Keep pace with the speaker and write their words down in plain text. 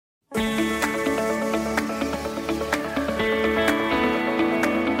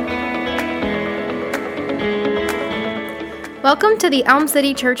Welcome to the Elm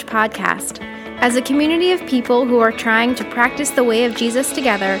City Church podcast. As a community of people who are trying to practice the way of Jesus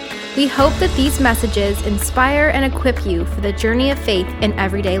together, we hope that these messages inspire and equip you for the journey of faith in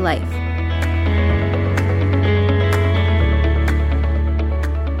everyday life.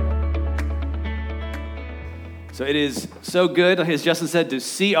 So it is so good, as Justin said, to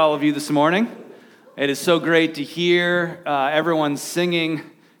see all of you this morning. It is so great to hear everyone singing,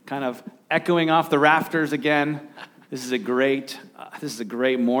 kind of echoing off the rafters again. This is a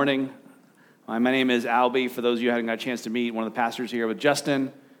great morning. My name is Albie. For those of you who haven't got a chance to meet, one of the pastors here with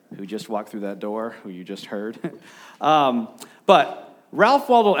Justin, who just walked through that door, who you just heard. But Ralph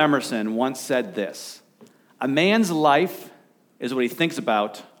Waldo Emerson once said this: "A man's life is what he thinks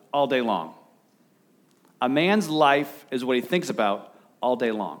about all day long." A man's life is what he thinks about all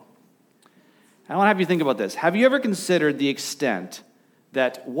day long. I want to have you think about this. Have you ever considered the extent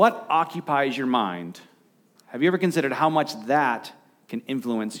that what occupies your mind, have you ever considered how much that can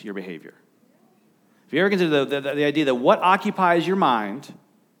influence your behavior? Have you ever considered the idea that what occupies your mind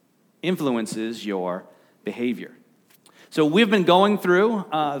influences your behavior? So we've been going through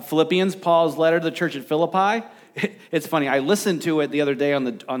Philippians, Paul's letter to the church at Philippi. It's funny, I listened to it the other day on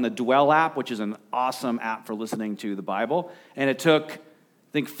the Dwell app, which is an awesome app for listening to the Bible, and it took,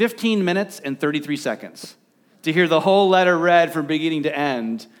 I think, 15 minutes and 33 seconds to hear the whole letter read from beginning to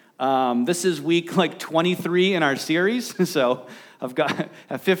end. This is week 23 in our series, so I've got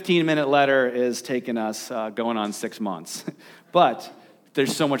a 15-minute letter is taking us going on 6 months. But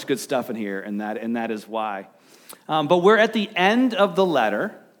there's so much good stuff in here, and that is why. But we're at the end of the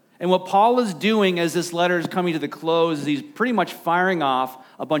letter, and what Paul is doing as this letter is coming to the close is he's pretty much firing off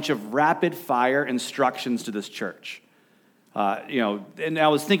a bunch of rapid-fire instructions to this church. And I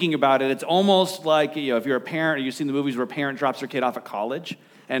was thinking about it, it's almost like, if you're a parent or you've seen the movies where a parent drops their kid off at college,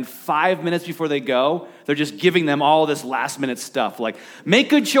 and 5 minutes before they go, they're just giving them all this last-minute stuff, like, make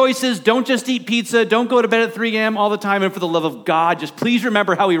good choices, don't just eat pizza, don't go to bed at 3 a.m. all the time, and for the love of God, just please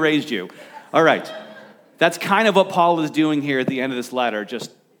remember how he raised you. All right, that's kind of what Paul is doing here at the end of this letter,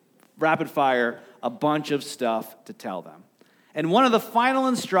 just rapid-fire, a bunch of stuff to tell them. And one of the final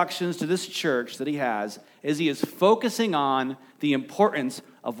instructions to this church that he has is he is focusing on the importance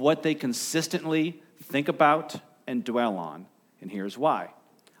of what they consistently think about and dwell on, and here's why.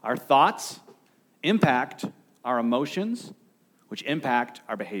 Our thoughts impact our emotions, which impact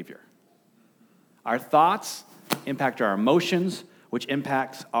our behavior. Our thoughts impact our emotions, which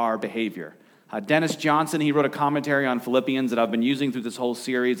impacts our behavior. Dennis Johnson, he wrote a commentary on Philippians that I've been using through this whole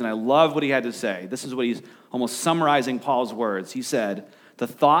series, and I love what he had to say. This is what he's almost summarizing Paul's words. He said, "The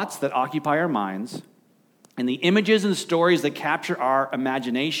thoughts that occupy our minds and the images and stories that capture our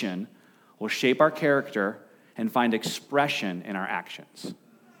imagination will shape our character and find expression in our actions."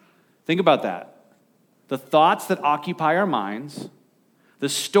 Think about that. The thoughts that occupy our minds, the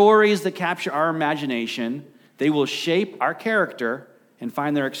stories that capture our imagination, they will shape our character and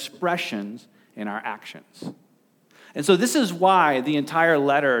find their expressions in our actions. And so this is why the entire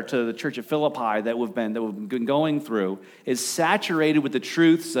letter to the church of Philippi that we've been going through is saturated with the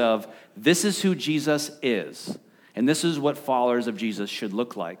truths of this is who Jesus is, and this is what followers of Jesus should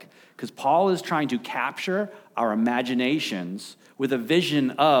look like. Because Paul is trying to capture our imaginations with a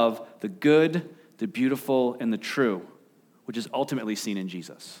vision of the good, the beautiful, and the true, which is ultimately seen in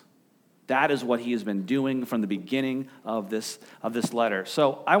Jesus. That is what he has been doing from the beginning of this letter.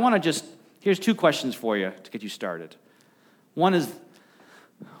 So I want to here's 2 questions for you to get you started. One is,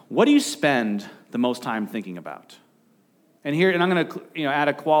 what do you spend the most time thinking about? And I'm going to add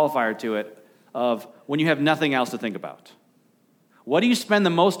a qualifier to it of when you have nothing else to think about. What do you spend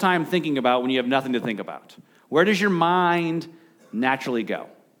the most time thinking about when you have nothing to think about? Where does your mind naturally go?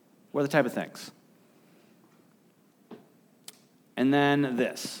 What are the type of things? And then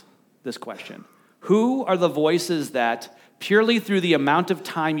this question. Who are the voices that, purely through the amount of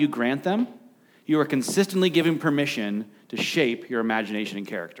time you grant them, you are consistently giving permission to shape your imagination and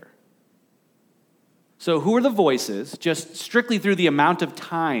character? So who are the voices, just strictly through the amount of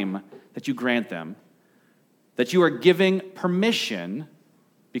time that you grant them, that you are giving permission,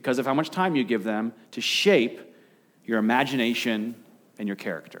 because of how much time you give them, to shape your imagination and your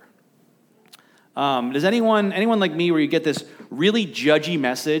character? Does anyone like me, where you get this really judgy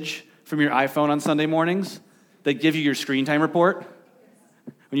message from your iPhone on Sunday mornings that gives you your screen time report?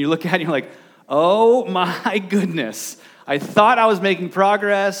 When you look at it, you're like, oh my goodness, I thought I was making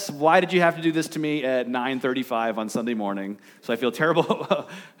progress. Why did you have to do this to me at 9:35 on Sunday morning? So I feel terrible.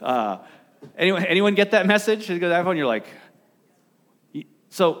 Anyone get that message? You go to the iPhone, you're like,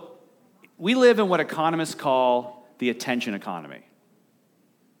 so we live in what economists call the attention economy.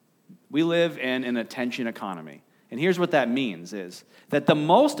 We live in an attention economy. And here's what that means is that the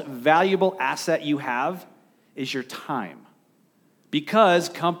most valuable asset you have is your time. Because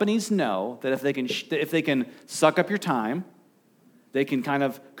companies know that if they can suck up your time, they can kind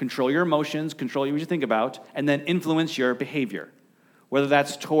of control your emotions, control what you think about, and then influence your behavior. Whether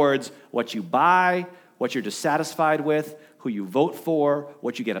that's towards what you buy, what you're dissatisfied with, who you vote for,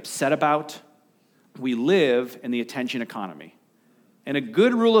 what you get upset about. We live in the attention economy. And a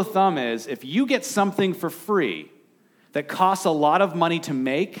good rule of thumb is if you get something for free that costs a lot of money to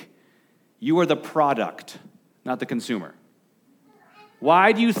make, you are the product, not the consumer.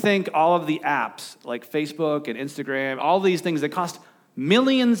 Why do you think all of the apps like Facebook and Instagram, all these things that cost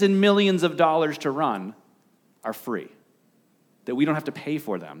millions and millions of dollars to run are free? That we don't have to pay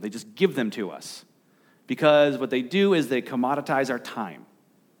for them. They just give them to us. Because what they do is they commoditize our time,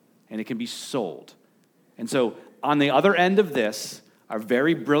 and it can be sold. And so on the other end of this are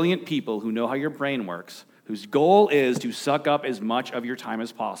very brilliant people who know how your brain works, whose goal is to suck up as much of your time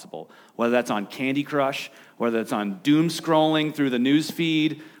as possible, whether that's on Candy Crush, whether it's on doom scrolling through the news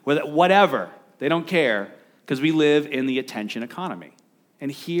feed, whatever. They don't care because we live in the attention economy.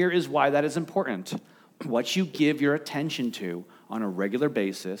 And here is why that is important. What you give your attention to on a regular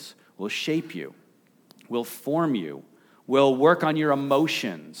basis will shape you, will form you, will work on your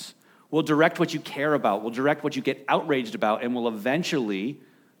emotions, will direct what you care about, will direct what you get outraged about, and will eventually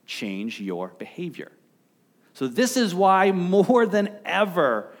change your behavior. So this is why more than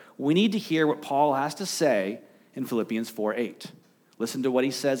ever, we need to hear what Paul has to say in Philippians 4:8. Listen to what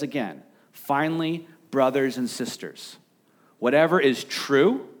he says again. Finally, brothers and sisters, whatever is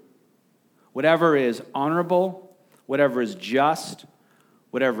true, whatever is honorable, whatever is just,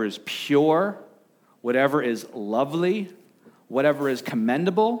 whatever is pure, whatever is lovely, whatever is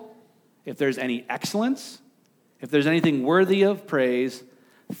commendable, if there's any excellence, if there's anything worthy of praise,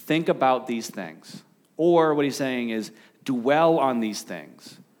 think about these things. Or what he's saying is, dwell on these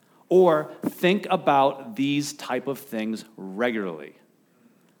things. Or think about these type of things regularly.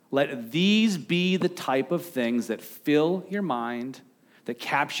 Let these be the type of things that fill your mind, that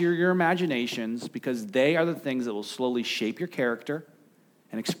capture your imaginations, because they are the things that will slowly shape your character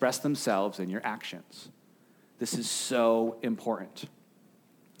and express themselves in your actions. This is so important.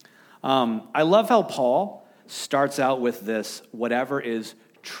 I love how Paul starts out with this, whatever is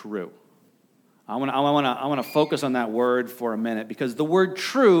true. I want to focus on that word for a minute because the word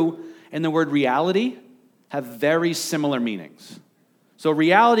true and the word reality have very similar meanings. So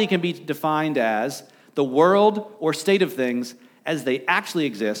reality can be defined as the world or state of things as they actually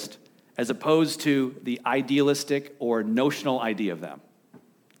exist, as opposed to the idealistic or notional idea of them.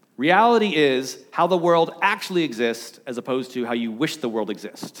 Reality is how the world actually exists as opposed to how you wish the world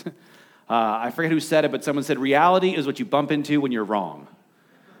exists. I forget who said it, but someone said reality is what you bump into when you're wrong.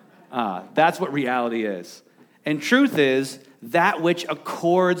 That's what reality is. And truth is that which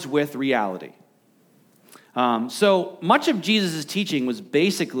accords with reality. So much of Jesus' teaching was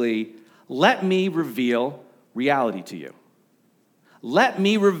basically, let me reveal reality to you. Let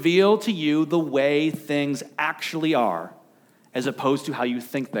me reveal to you the way things actually are, as opposed to how you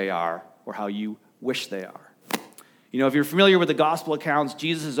think they are or how you wish they are. You know, if you're familiar with the gospel accounts,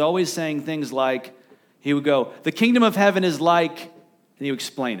 Jesus is always saying things like, he would go, the kingdom of heaven is like, and he would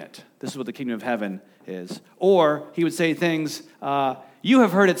explain it. This is what the kingdom of heaven is. Or he would say things, you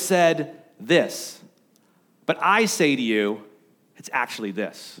have heard it said this, but I say to you, it's actually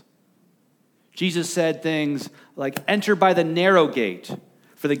this. Jesus said things like, enter by the narrow gate,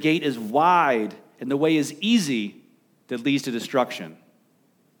 for the gate is wide and the way is easy that leads to destruction.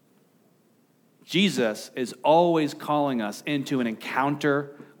 Jesus is always calling us into an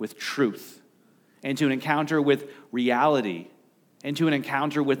encounter with truth, into an encounter with reality, into an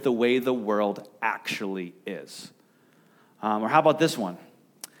encounter with the way the world actually is. Or how about this one?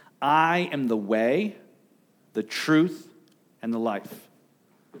 I am the way, the truth, and the life.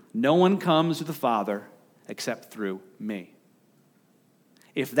 No one comes to the Father except through me.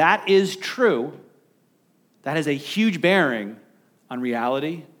 If that is true, that has a huge bearing on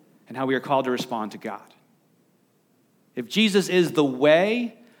reality and how we are called to respond to God. If Jesus is the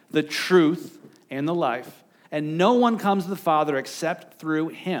way, the truth, and the life, and no one comes to the Father except through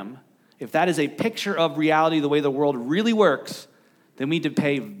him, if that is a picture of reality, the way the world really works, then we need to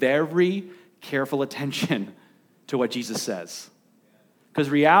pay very careful attention to what Jesus says. Because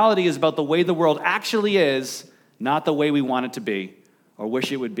reality is about the way the world actually is, not the way we want it to be, or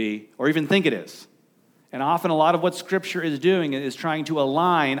wish it would be, or even think it is. And often a lot of what Scripture is doing is trying to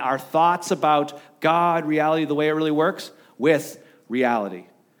align our thoughts about God, reality, the way it really works, with reality,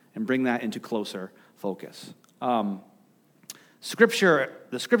 and bring that into closer focus.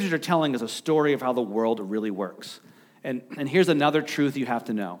 The scriptures are telling us a story of how the world really works. And here's another truth you have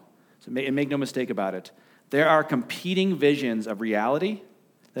to know. So make no mistake about it. There are competing visions of reality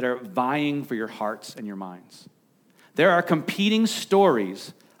that are vying for your hearts and your minds. There are competing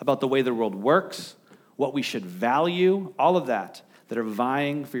stories about the way the world works, what we should value, all of that are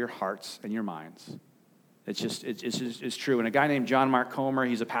vying for your hearts and your minds. It's true. And a guy named John Mark Comer,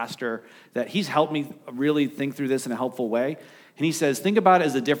 he's a pastor, that he's helped me really think through this in a helpful way. And he says, think about it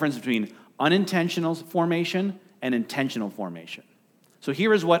as the difference between unintentional formation and intentional formation. So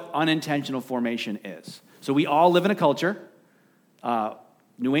here is what unintentional formation is. So we all live in a culture,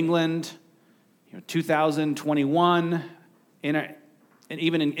 New England, 2021, and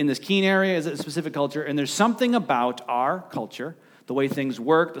even in this Keene area is a specific culture, and there's something about our culture, the way things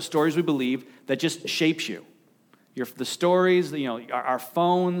work, the stories we believe, that just shapes you. The stories, our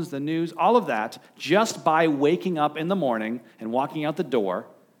phones, the news, all of that, just by waking up in the morning and walking out the door,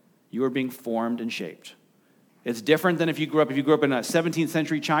 you are being formed and shaped. It's different than if you grew up in a 17th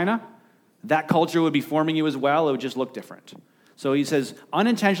century China, that culture would be forming you as well, it would just look different. So he says,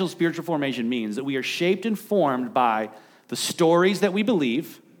 unintentional spiritual formation means that we are shaped and formed by the stories that we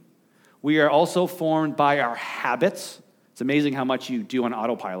believe. We are also formed by our habits. It's amazing how much you do on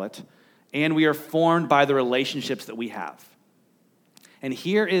autopilot. And we are formed by the relationships that we have. And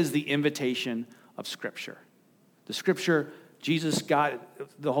here is the invitation of Scripture. The Scripture, Jesus, God,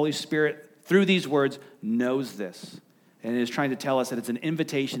 the Holy Spirit, through these words, knows this. And is trying to tell us that it's an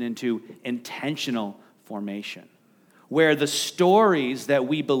invitation into intentional formation, where the stories that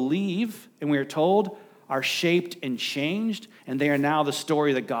we believe and we are told are shaped and changed, and they are now the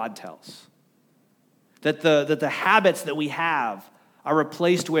story that God tells. That the habits that we have are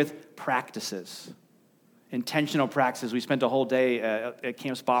replaced with practices, intentional practices. We spent a whole day at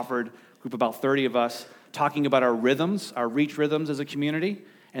Camp Spofford, a group of about 30 of us, talking about our rhythms, our reach rhythms as a community.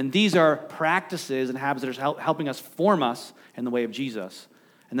 And these are practices and habits that are helping us form us in the way of Jesus.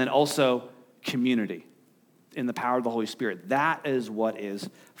 And then also community in the power of the Holy Spirit. That is what is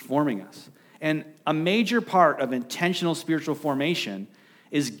forming us. And a major part of intentional spiritual formation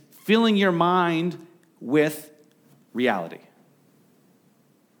is filling your mind with reality.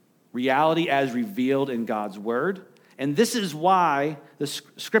 Reality as revealed in God's word. And this is why the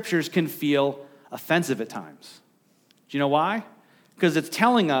scriptures can feel offensive at times. Do you know why? Because it's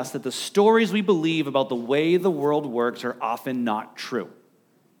telling us that the stories we believe about the way the world works are often not true.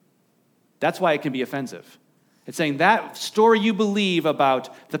 That's why it can be offensive. It's saying that story you believe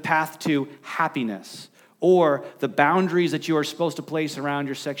about the path to happiness, or the boundaries that you are supposed to place around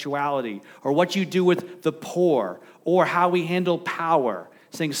your sexuality, or what you do with the poor, or how we handle power,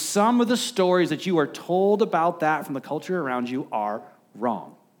 saying some of the stories that you are told about that from the culture around you are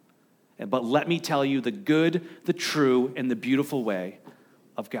wrong. But let me tell you the good, the true, and the beautiful way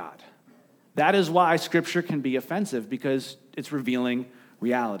of God. That is why Scripture can be offensive, because it's revealing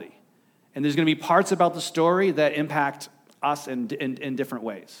reality. And there's going to be parts about the story that impact us in different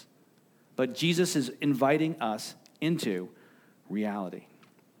ways. But Jesus is inviting us into reality.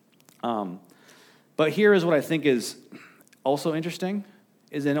 But here is what I think is also interesting,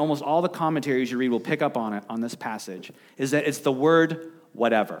 is in almost all the commentaries you read will pick up on it, on this passage, is that it's the word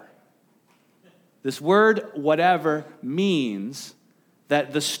whatever. This word whatever means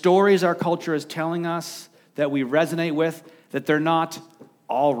that the stories our culture is telling us that we resonate with, that they're not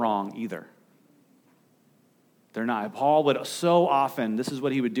all wrong either. They're not. Paul would so often, this is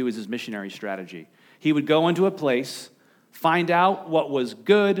what he would do as his missionary strategy. He would go into a place, find out what was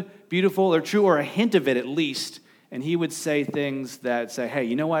good, beautiful, or true, or a hint of it at least, and he would say things that say, hey,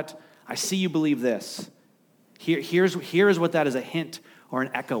 you know what? I see you believe this. Here's what that is a hint or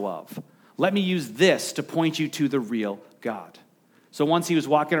an echo of. Let me use this to point you to the real God. So once he was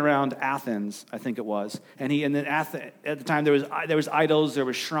walking around Athens, I think it was, and at the time there was idols, there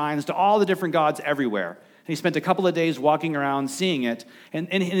was shrines to all the different gods everywhere. And he spent a couple of days walking around seeing it, and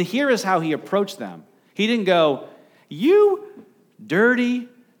here is how he approached them. He didn't go, you dirty,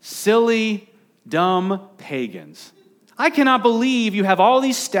 silly, dumb pagans. I cannot believe you have all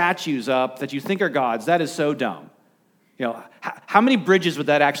these statues up that you think are gods. That is so dumb. How many bridges would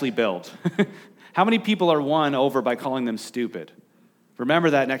that actually build? How many people are won over by calling them stupid?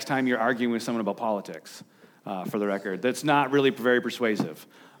 Remember that next time you're arguing with someone about politics, for the record. That's not really very persuasive.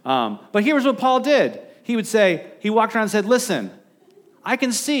 But here's what Paul did. He would say, he walked around and said, listen, I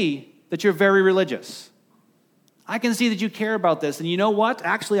can see that you're very religious. I can see that you care about this. And you know what?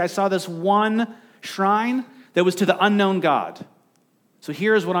 Actually, I saw this one shrine that was to the unknown God. So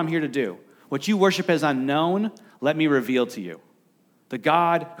here's what I'm here to do. What you worship as unknown, let me reveal to you. The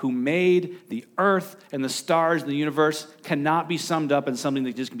God who made the earth and the stars and the universe cannot be summed up in something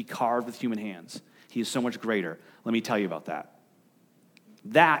that just can be carved with human hands. He is so much greater. Let me tell you about that.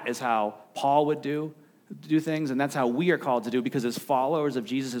 That is how Paul would do things, and that's how we are called to do, because as followers of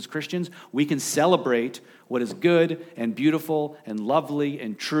Jesus, as Christians, we can celebrate what is good and beautiful and lovely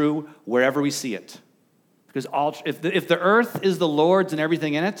and true wherever we see it. Because if the earth is the Lord's and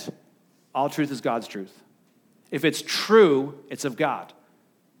everything in it, all truth is God's truth. If it's true, it's of God.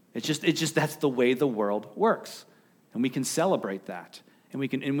 It's just that's the way the world works, and we can celebrate that, and we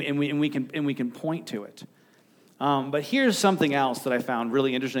can point to it. But here's something else that I found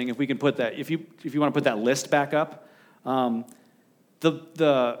really interesting. If we can put that, if you want to put that list back up,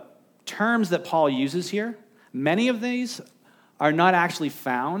 the terms that Paul uses here, many of these are not actually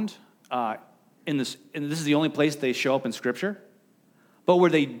found in this. And this is the only place they show up in Scripture. But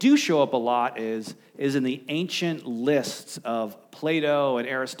where they do show up a lot is in the ancient lists of Plato and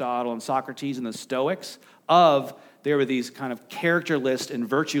Aristotle and Socrates and the Stoics. There were these kind of character lists and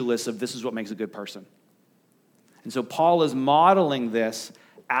virtue lists of this is what makes a good person. And so Paul is modeling this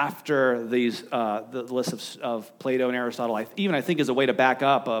after these the list of Plato and Aristotle. I think is a way to back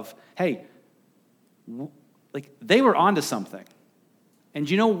up of, hey, like they were onto something. And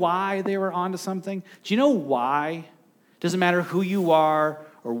do you know why they were onto something? Do you know why? It doesn't matter who you are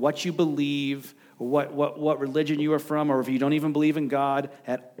or what you believe or what religion you are from, or if you don't even believe in God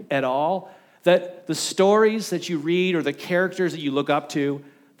at all, that the stories that you read or the characters that you look up to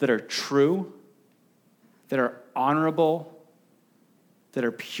that are true, that are honorable, that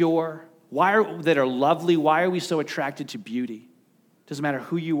are pure, that are lovely, why are we so attracted to beauty? It doesn't matter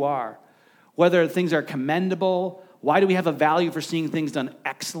who you are. Whether things are commendable, why do we have a value for seeing things done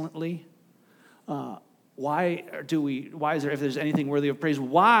excellently? Why is there, if there's anything worthy of praise,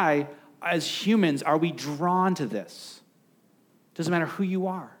 why, as humans, are we drawn to this? It doesn't matter who you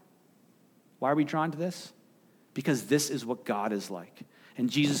are. Why are we drawn to this? Because this is what God is like. And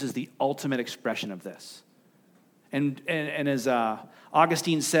Jesus is the ultimate expression of this. And as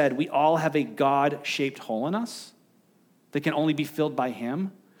Augustine said, we all have a God-shaped hole in us that can only be filled by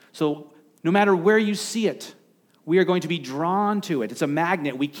Him. So no matter where you see it, we are going to be drawn to it. It's a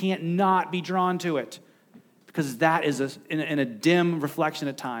magnet. We can't not be drawn to it, because that is in a dim reflection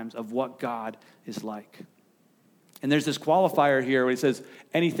at times of what God is like. And there's this qualifier here where he says,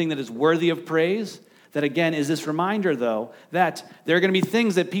 anything that is worthy of praise. That again is this reminder, though, that there are going to be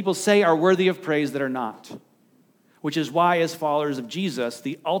things that people say are worthy of praise that are not. Which is why, as followers of Jesus,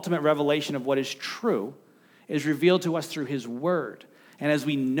 the ultimate revelation of what is true is revealed to us through His Word. And as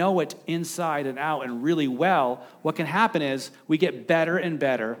we know it inside and out and really well, what can happen is we get better and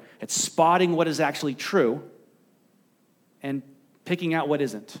better at spotting what is actually true and picking out what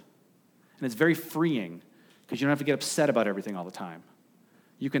isn't. And it's very freeing, because you don't have to get upset about everything all the time.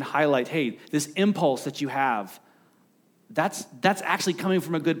 You can highlight, hey, this impulse that you have, that's actually coming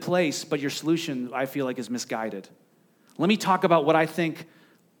from a good place, but your solution, I feel like, is misguided. Let me talk about what I think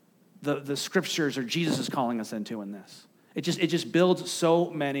the Scriptures or Jesus is calling us into in this. It just builds so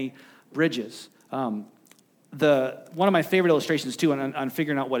many bridges. One of my favorite illustrations, too, on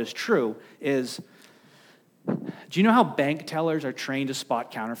figuring out what is true is, do you know how bank tellers are trained to spot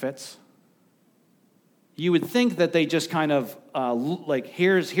counterfeits? You would think that they just kind of,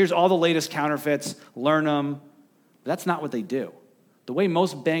 here's all the latest counterfeits, learn them. That's not what they do. The way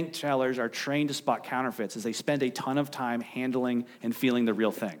most bank tellers are trained to spot counterfeits is they spend a ton of time handling and feeling the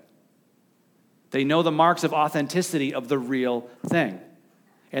real thing. They know the marks of authenticity of the real thing.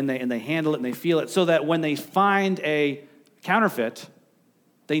 And they handle it and they feel it so that when they find a counterfeit,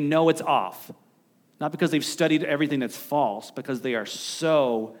 they know it's off. Not because they've studied everything that's false, because they are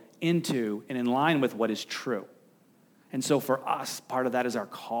so into and in line with what is true. And so for us, part of that is our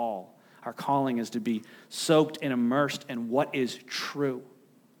call. Our calling is to be soaked and immersed in what is true,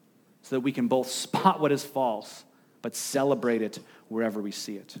 so that we can both spot what is false, but celebrate it wherever we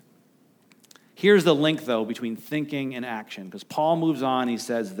see it. Here's the link, though, between thinking and action, because Paul moves on, he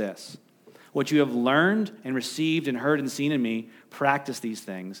says this: what you have learned and received and heard and seen in me, practice these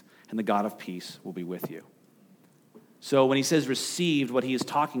things, and the God of peace will be with you. So when he says received, what he is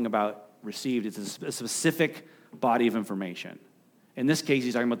talking about received is a specific body of information. In this case,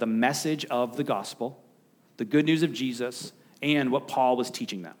 he's talking about the message of the gospel, the good news of Jesus, and what Paul was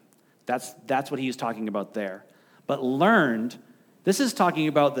teaching them. That's what he is talking about there. But learned, this is talking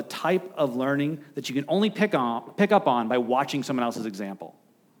about the type of learning that you can only pick up on by watching someone else's example.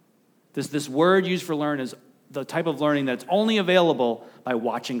 This word used for learn is the type of learning that's only available by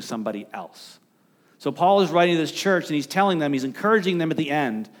watching somebody else. So Paul is writing to this church, and he's telling them, he's encouraging them at the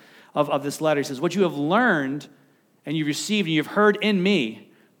end of this letter. He says, what you have learned and you've received and you've heard in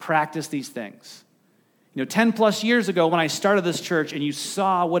me, practice these things. 10 plus years ago when I started this church and you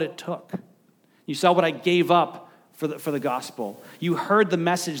saw what it took, you saw what I gave up for the gospel. You heard the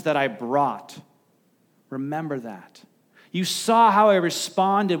message that I brought. Remember that. You saw how I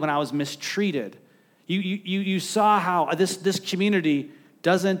responded when I was mistreated. You saw how this community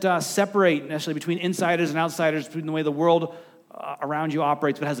doesn't separate necessarily between insiders and outsiders, between the way the world around you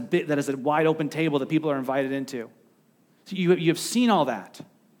operates, but that has a wide open table that people are invited into. So you've seen all that.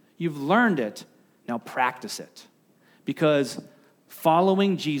 You've learned it. Now practice it. Because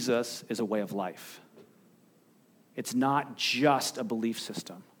following Jesus is a way of life. It's not just a belief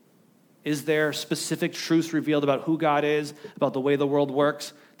system. Is there specific truths revealed about who God is, about the way the world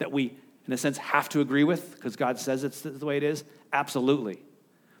works, that we, in a sense, have to agree with because God says it's the way it is? Absolutely.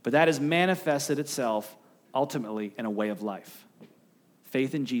 But that has manifested itself ultimately in a way of life.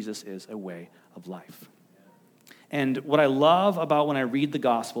 Faith in Jesus is a way of life. And what I love about when I read the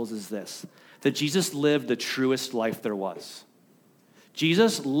Gospels is this, that Jesus lived the truest life there was.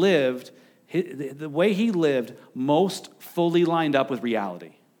 Jesus lived, the way he lived, most fully lined up with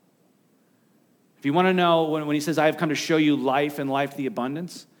reality. If you want to know, when he says, I have come to show you life and life to the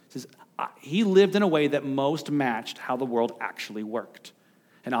abundance, he says, he lived in a way that most matched how the world actually worked.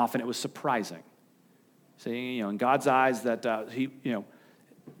 And often it was surprising. So, in God's eyes, that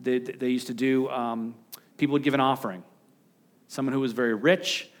they used to do, people would give an offering. Someone who was very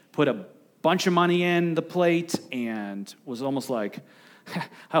rich put a bunch of money in the plate and was almost like,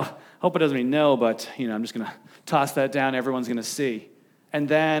 I hope it doesn't mean no, but I'm just going to toss that down. Everyone's going to see. And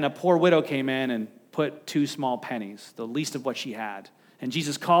then a poor widow came in and put 2 small pennies, the least of what she had. And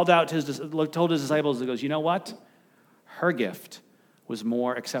Jesus called out told his disciples, he goes, you know what? Her gift was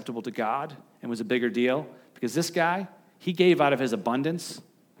more acceptable to God and was a bigger deal because this guy, he gave out of his abundance.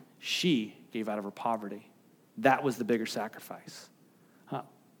 She gave out of her poverty. That was the bigger sacrifice.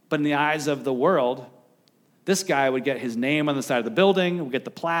 But in the eyes of the world, this guy would get his name on the side of the building, would get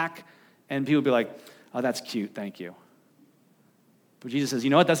the plaque, and people would be like, oh, that's cute, thank you. But Jesus says, you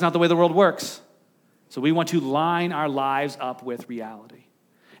know what? That's not the way the world works. So we want to line our lives up with reality.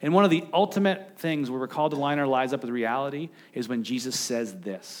 And one of the ultimate things where we're called to line our lives up with reality is when Jesus says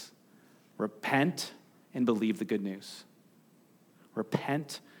this, repent and believe the good news.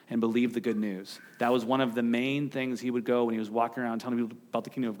 Repent and believe the good news. That was one of the main things he would go when he was walking around telling people about the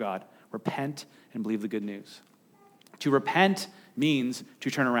kingdom of God. Repent and believe the good news. To repent means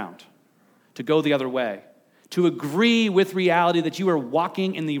to turn around, to go the other way, to agree with reality that you are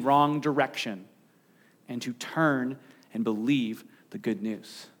walking in the wrong direction, and to turn and believe the good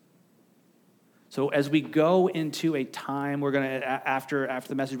news. So as we go into a time, we're going to, after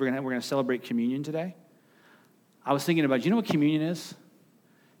the message, we're going to celebrate communion today. I was thinking about, do you know what communion is?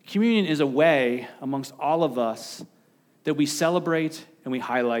 Communion is a way amongst all of us that we celebrate and we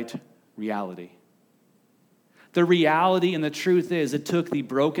highlight reality. The reality and the truth is it took the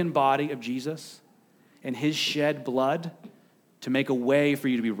broken body of Jesus and his shed blood to make a way for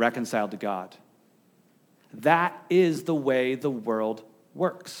you to be reconciled to God. That is the way the world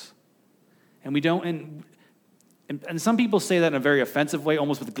works. And we don't, and some people say that in a very offensive way,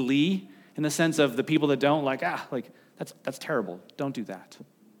 almost with glee, in the sense of the people that don't, that's terrible. Don't do that.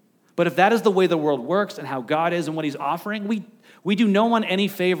 But if that is the way the world works and how God is and what he's offering, we do no one any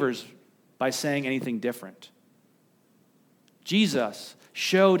favors by saying anything different. Jesus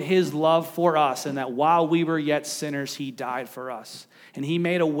showed his love for us and that while we were yet sinners, he died for us. And he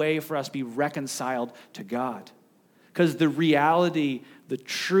made a way for us to be reconciled to God. Because the reality, the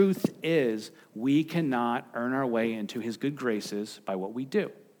truth is, we cannot earn our way into his good graces by what we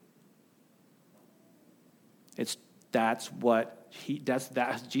do. That's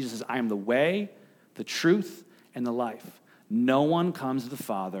Jesus says, I am the way, the truth, and the life. No one comes to the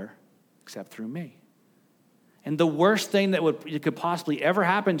Father except through me. And the worst thing that could possibly ever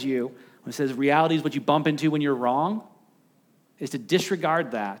happen to you, when it says reality is what you bump into when you're wrong, is to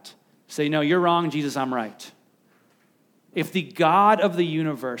disregard that. Say, no, you're wrong, Jesus, I'm right. If the God of the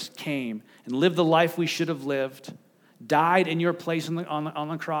universe came and lived the life we should have lived, died in your place on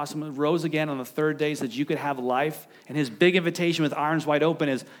the cross, and rose again on the third day so that you could have life, and his big invitation with arms wide open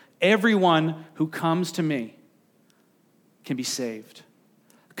is, everyone who comes to me can be saved.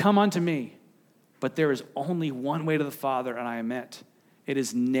 Come unto me. But there is only one way to the Father, and I admit, it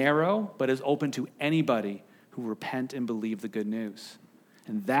is narrow, but is open to anybody who repent and believe the good news.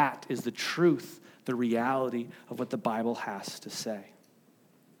 And that is the truth, the reality of what the Bible has to say.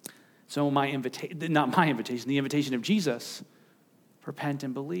 So the invitation of Jesus, repent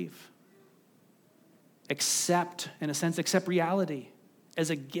and believe. Accept reality as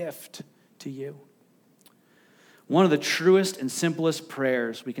a gift to you. One of the truest and simplest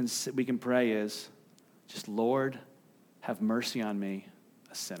prayers we can pray is just, Lord, have mercy on me,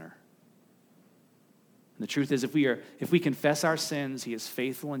 a sinner. And the truth is, if we confess our sins, he is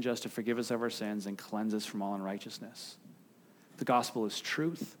faithful and just to forgive us of our sins and cleanse us from all unrighteousness. The gospel is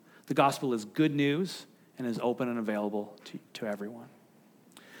truth. The gospel is good news and is open and available to everyone.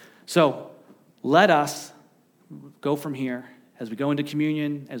 So let us go from here as we go into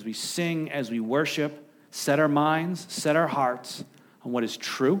communion, as we sing, as we worship, set our minds, set our hearts on what is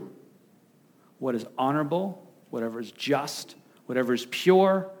true, what is honorable, whatever is just, whatever is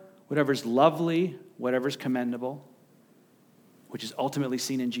pure, whatever is lovely, whatever is commendable, which is ultimately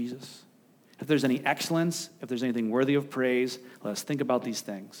seen in Jesus. If there's any excellence, if there's anything worthy of praise, let us think about these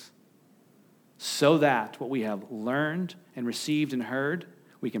things so that what we have learned and received and heard,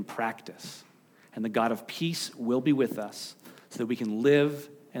 we can practice. And the God of peace will be with us so that we can live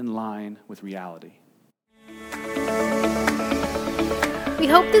in line with reality. We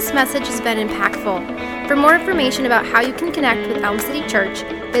hope this message has been impactful. For more information about how you can connect with Elm City Church,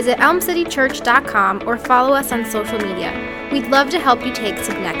 visit elmcitychurch.com or follow us on social media. We'd love to help you take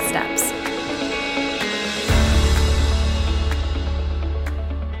some next steps.